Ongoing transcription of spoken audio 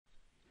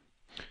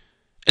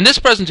In this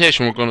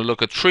presentation, we're going to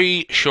look at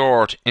three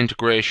short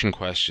integration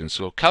questions.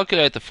 So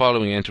calculate the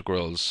following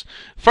integrals.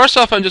 First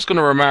off, I'm just going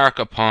to remark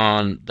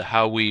upon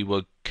how we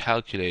will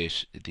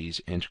calculate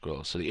these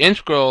integrals. So the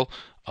integral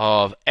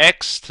of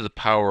x to the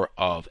power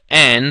of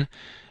n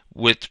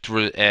with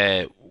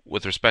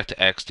respect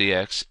to x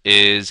dx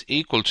is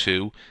equal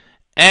to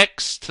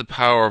x to the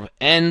power of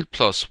n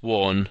plus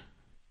 1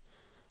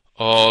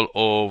 all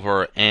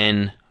over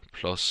n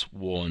plus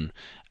 1.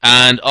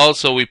 And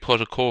also we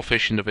put a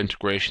coefficient of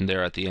integration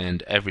there at the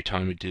end every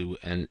time we do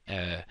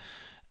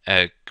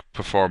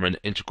perform an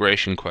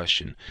integration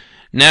question.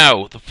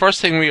 Now, the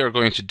first thing we are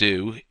going to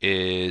do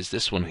is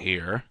this one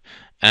here,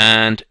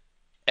 and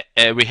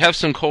we have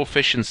some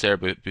coefficients there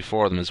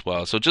before them as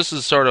well. So just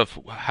as sort of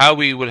how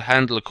we would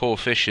handle a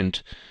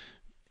coefficient,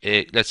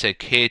 let's say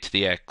k to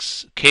the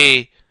x,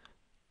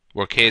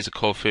 where k is a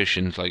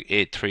coefficient like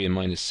 8, 3, and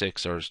minus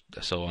 6 or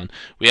so on,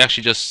 we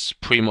actually just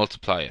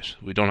pre-multiply it.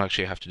 We don't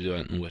actually have to do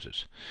anything with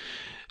it.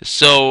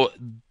 So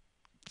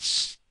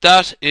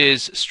that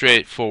is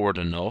straightforward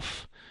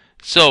enough.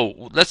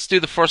 So let's do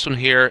the first one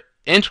here.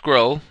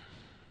 Integral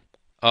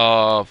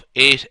of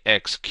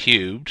 8x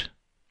cubed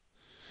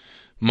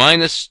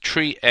minus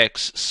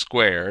 3x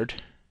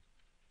squared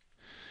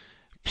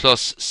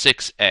plus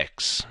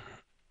 6x.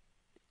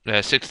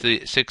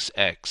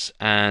 6x,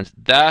 and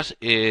that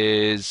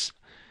is,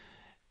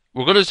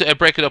 we're going to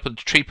break it up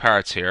into three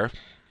parts here.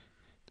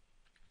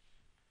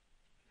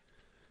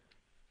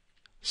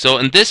 So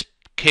in this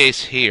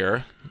case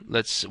here,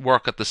 let's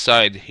work at the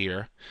side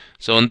here.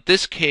 So in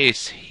this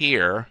case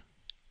here,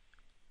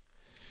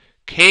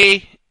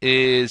 k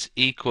is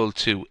equal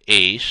to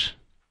 8,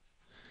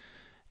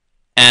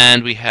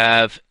 and we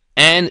have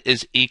n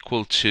is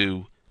equal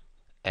to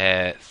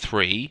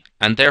 3,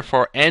 and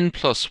therefore n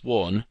plus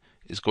 1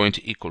 is going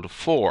to equal to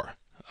 4.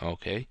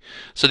 Okay,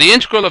 so the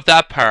integral of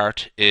that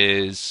part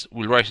is,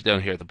 we'll write it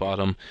down here at the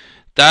bottom,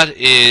 that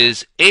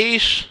is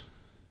 8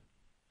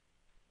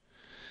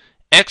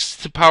 x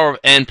to the power of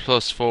n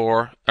plus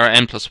 4, or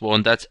n plus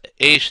 1, that's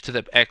 8 to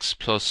the x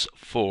plus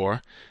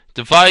 4.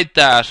 Divide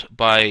that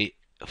by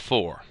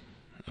 4.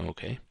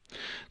 Okay.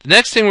 The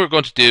next thing we're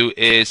going to do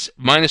is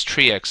minus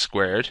 3x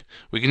squared.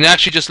 We can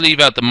actually just leave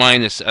out the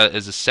minus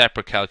as a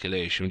separate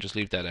calculation. We'll just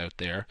leave that out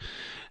there.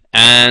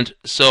 And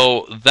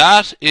so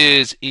that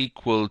is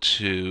equal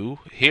to,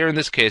 here in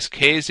this case,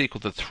 k is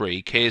equal to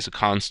 3, k is a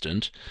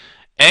constant,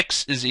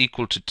 x is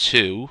equal to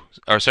 2,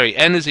 or sorry,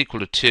 n is equal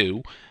to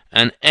 2,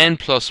 and n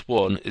plus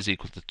 1 is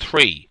equal to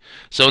 3.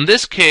 So in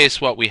this case,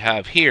 what we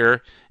have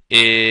here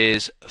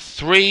is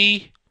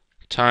 3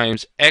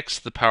 times x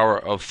to the power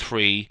of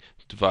 3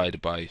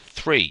 divided by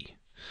 3.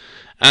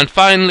 And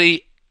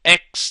finally,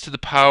 x to the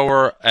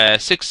power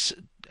 6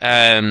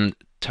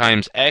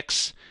 times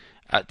x.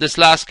 This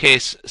last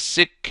case,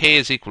 k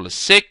is equal to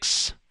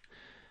 6,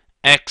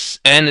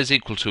 n is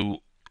equal to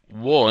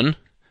 1,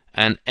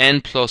 and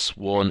n plus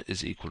 1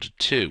 is equal to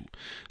 2.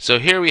 So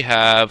here we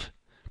have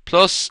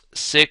plus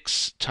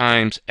 6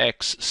 times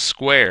x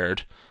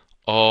squared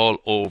all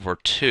over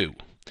 2.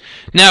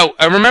 Now,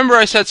 remember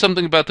I said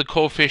something about the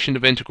coefficient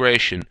of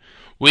integration.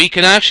 We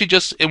can actually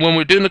just, when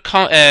we're doing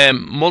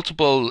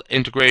multiple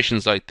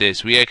integrations like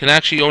this, we can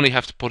actually only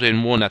have to put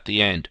in 1 at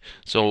the end.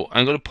 So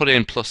I'm going to put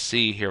in plus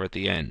c here at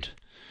the end.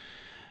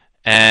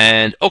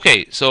 And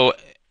okay, so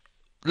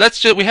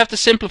we have to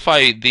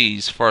simplify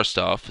these first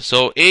off.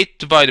 So 8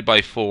 divided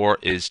by 4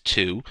 is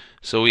 2.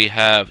 So we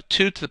have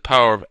 2 to the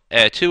power of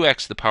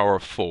 2x to the power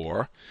of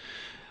 4.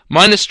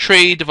 Minus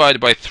 3 divided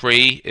by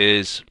 3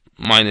 is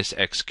minus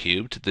x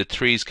cubed. The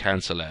 3's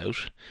cancel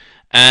out.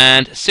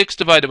 And 6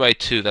 divided by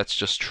 2, that's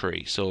just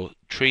 3. So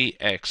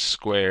 3x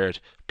squared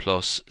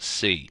plus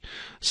c.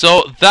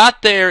 So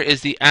that there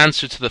is the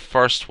answer to the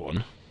first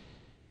one.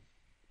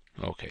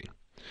 Okay.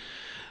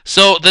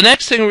 So the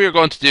next thing we are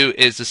going to do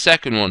is the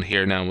second one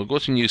here now. We'll go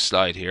to a new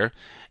slide here.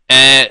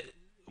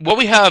 What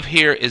we have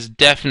here is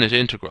definite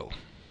integral.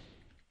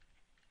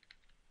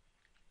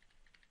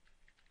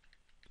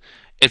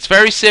 It's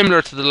very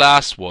similar to the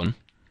last one,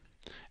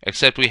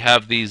 except we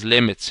have these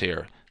limits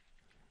here,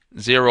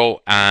 0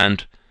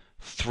 and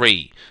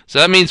 3. So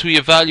that means we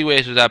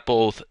evaluated at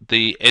both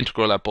the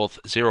integral at both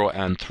 0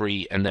 and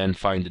 3 and then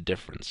find the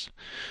difference.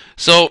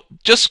 So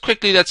just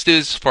quickly, let's do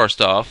this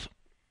first off.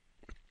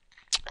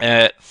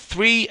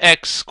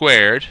 3x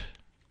squared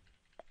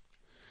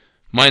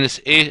minus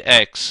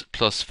 8x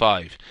plus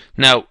 5.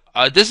 Now,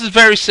 this is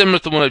very similar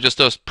to the one I just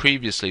done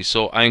previously,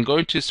 so I'm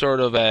going to sort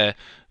of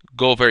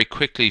go very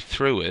quickly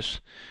through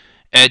it.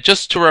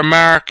 Just to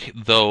remark,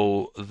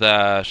 though,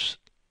 that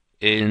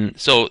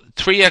so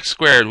 3x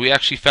squared, we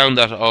actually found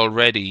that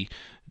already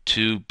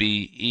to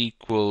be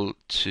equal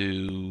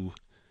to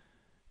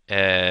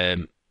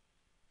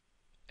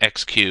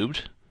x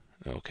cubed.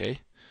 Okay,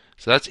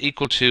 so that's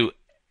equal to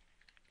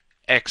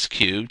x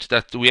cubed.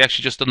 That we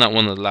actually just done that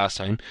one the last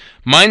time.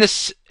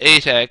 Minus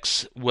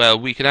 8x, well,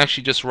 we can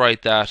actually just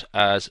write that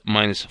as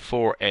minus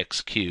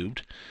 4x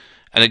cubed.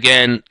 And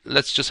again,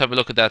 let's just have a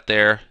look at that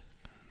there,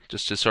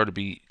 just to sort of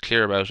be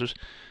clear about it.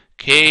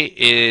 K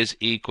is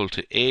equal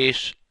to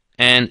 8,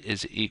 n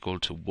is equal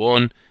to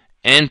 1,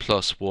 n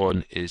plus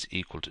 1 is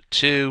equal to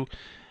 2,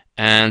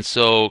 and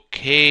so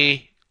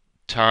k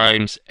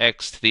times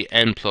x to the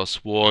n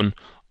plus 1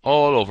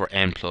 all over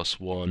n plus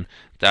 1,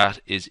 that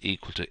is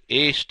equal to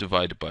 8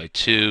 divided by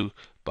 2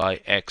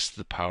 by x to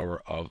the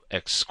power of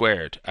x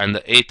squared, and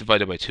the 8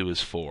 divided by 2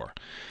 is 4.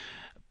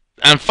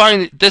 And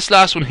finally, this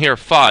last one here,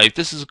 5,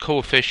 this is a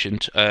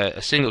coefficient,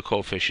 a single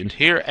coefficient.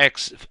 Here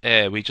x,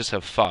 we just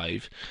have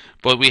 5,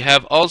 but we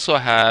also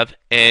have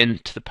n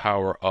to the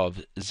power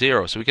of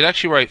 0. So we could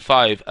actually write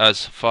 5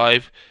 as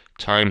 5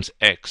 times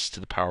x to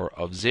the power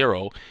of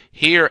 0.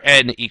 Here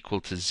n equal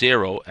to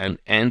 0 and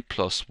n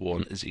plus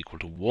 1 is equal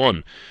to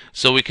 1.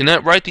 So we can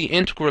write the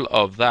integral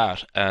of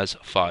that as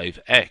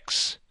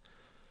 5x.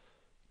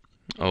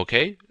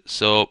 Okay,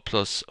 so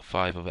plus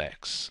 5 of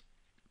x.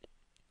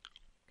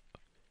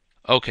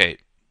 Okay,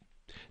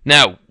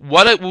 now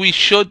what we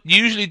should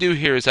usually do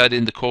here is add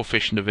in the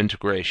coefficient of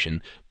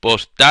integration,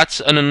 but that's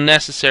an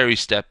unnecessary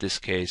step this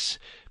case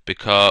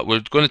because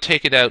we're going to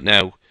take it out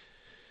now.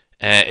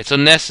 It's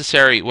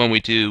unnecessary when we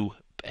do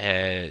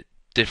definite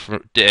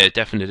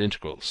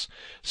integrals.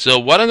 So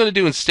what I'm going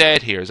to do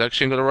instead here is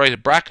actually I'm going to write a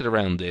bracket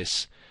around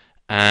this,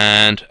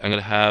 and I'm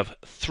going to have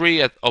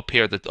 3 up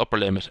here at the upper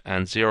limit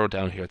and 0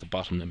 down here at the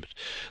bottom limit.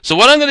 So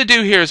what I'm going to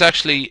do here is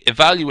actually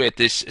evaluate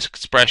this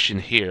expression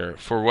here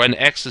for when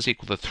x is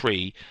equal to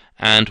 3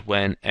 and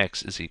when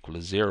x is equal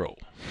to 0.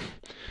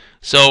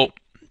 So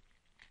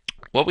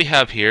what we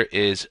have here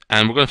is,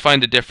 and we're going to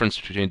find the difference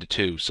between the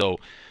two. So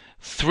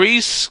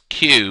 3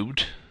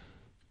 cubed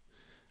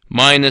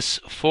minus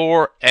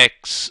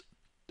 4x,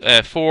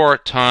 4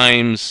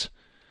 times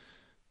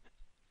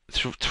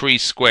 3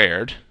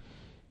 squared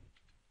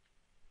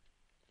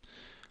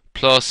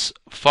plus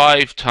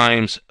 5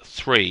 times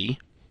 3,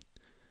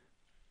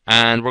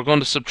 and we're going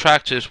to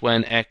subtract it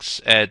when x,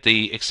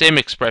 the same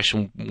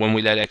expression when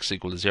we let x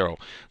equal to 0.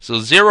 So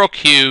 0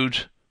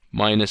 cubed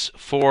minus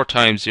 4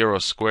 times 0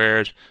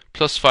 squared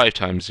plus 5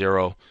 times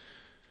 0.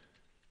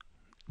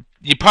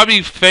 You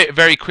probably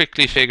very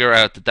quickly figure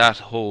out that that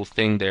whole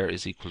thing there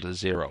is equal to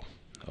 0.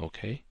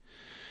 Okay.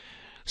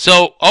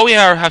 So all we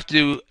have to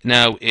do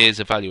now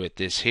is evaluate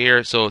this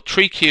here. So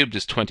 3 cubed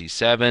is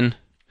 27.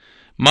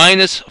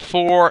 Minus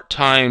 4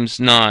 times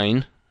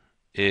 9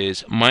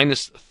 is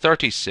minus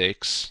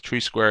 36. 3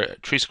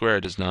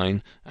 squared is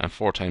 9, and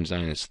 4 times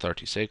 9 is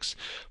 36.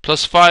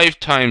 Plus 5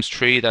 times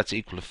 3, that's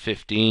equal to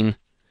 15.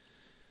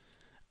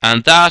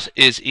 And that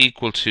is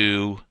equal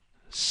to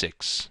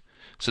 6.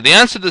 So the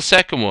answer to the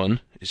second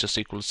one is just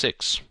equal to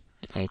 6.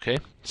 Okay,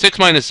 6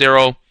 minus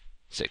 0,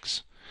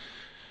 6.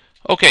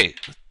 Okay,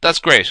 that's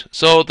great.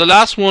 So the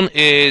last one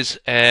is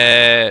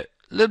a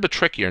little bit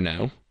trickier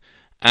now.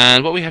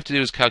 And what we have to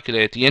do is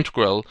calculate the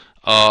integral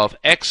of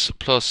x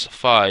plus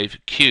 5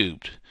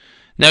 cubed.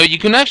 Now you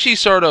can actually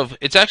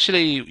it's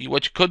actually,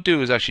 what you could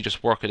do is actually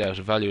just work it out,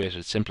 evaluate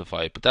it,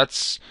 simplify it, but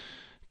that's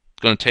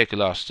going to take a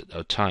lot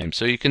of time.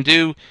 So you can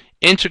do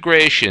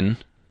integration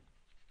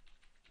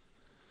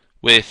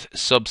with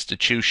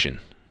substitution.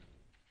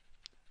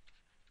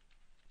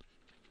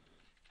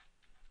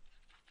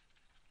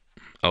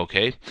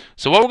 Okay,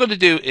 so what we're going to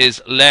do is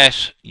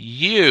let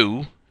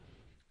u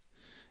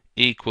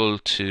equal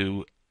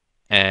to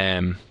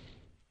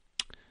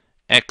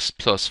x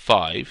plus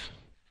 5.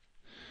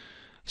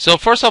 So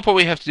first off, what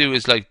we have to do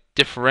is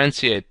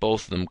differentiate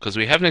both of them, because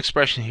we have an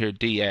expression here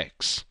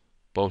dx,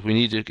 but we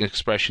need an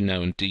expression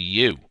now in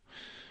du,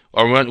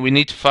 or we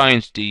need to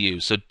find du.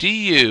 So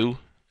du,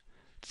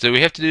 so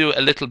we have to do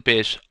a little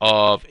bit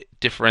of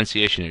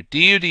differentiation here.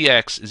 Du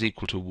dx is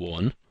equal to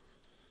 1.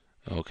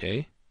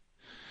 Okay,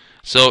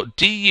 so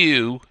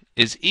du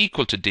is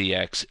equal to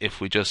dx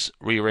if we just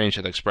rearrange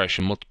that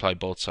expression, multiply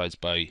both sides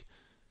by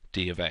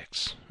d of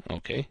x.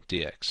 Okay,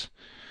 dx.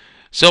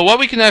 So what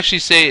we can actually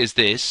say is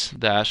this,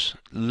 that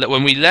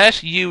when we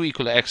let u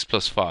equal to x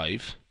plus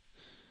 5,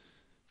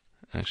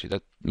 actually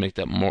that make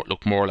that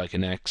look more like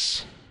an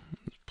x,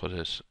 put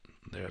it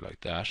there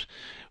like that.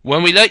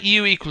 When we let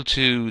u equal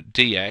to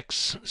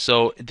dx,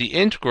 so the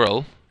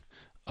integral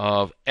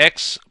of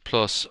x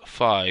plus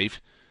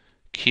 5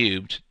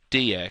 cubed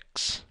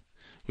dx,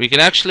 we can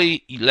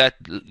actually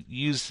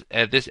use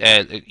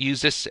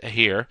this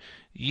here,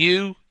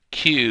 u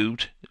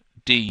cubed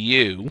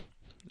du.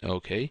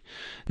 Okay,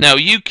 now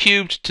u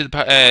cubed to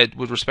the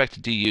with respect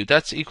to du,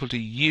 that's equal to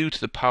u to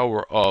the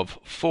power of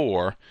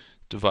 4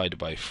 divided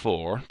by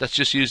 4. That's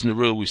just using the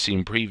rule we've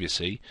seen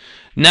previously.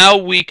 Now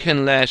we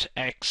can let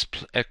x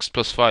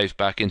plus 5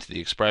 back into the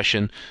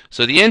expression.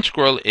 So the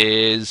integral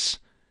is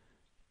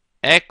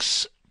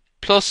x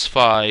plus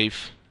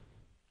 5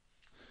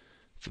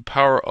 to the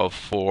power of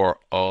 4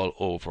 all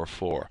over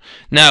 4.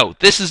 Now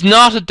this is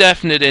not a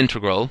definite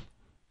integral.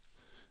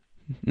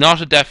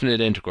 Not a definite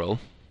integral.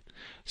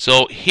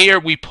 So here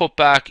we put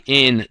back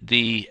in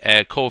the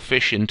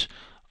coefficient,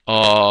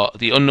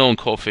 the unknown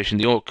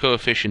coefficient, the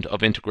coefficient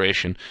of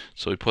integration.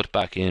 So we put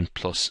back in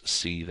plus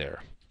c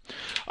there.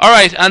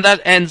 Alright, and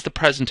that ends the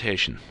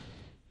presentation.